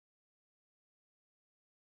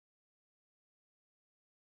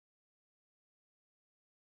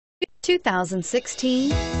2016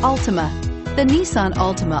 Altima. The Nissan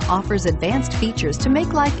Altima offers advanced features to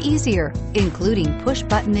make life easier, including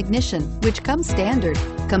push-button ignition, which comes standard.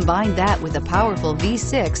 Combine that with a powerful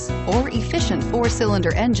V6 or efficient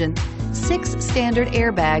 4-cylinder engine, 6 standard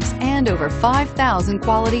airbags, and over 5,000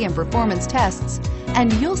 quality and performance tests,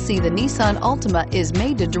 and you'll see the Nissan Altima is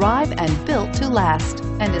made to drive and built to last,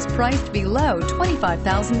 and is priced below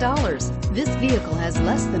 $25,000. This vehicle has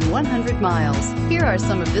less than 100 miles. Here are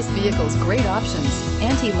some of this vehicle's great options: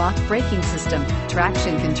 anti-lock braking system,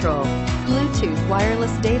 traction control, Bluetooth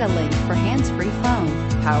wireless data link for hands-free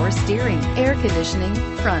phone, power steering, air conditioning,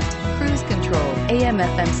 front, cruise control,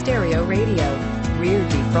 AM/FM stereo radio, rear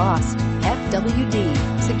defrost,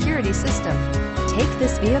 FWD, security system. Take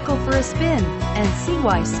this vehicle for a spin and see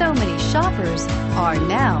why so many shoppers are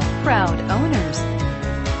now proud owners.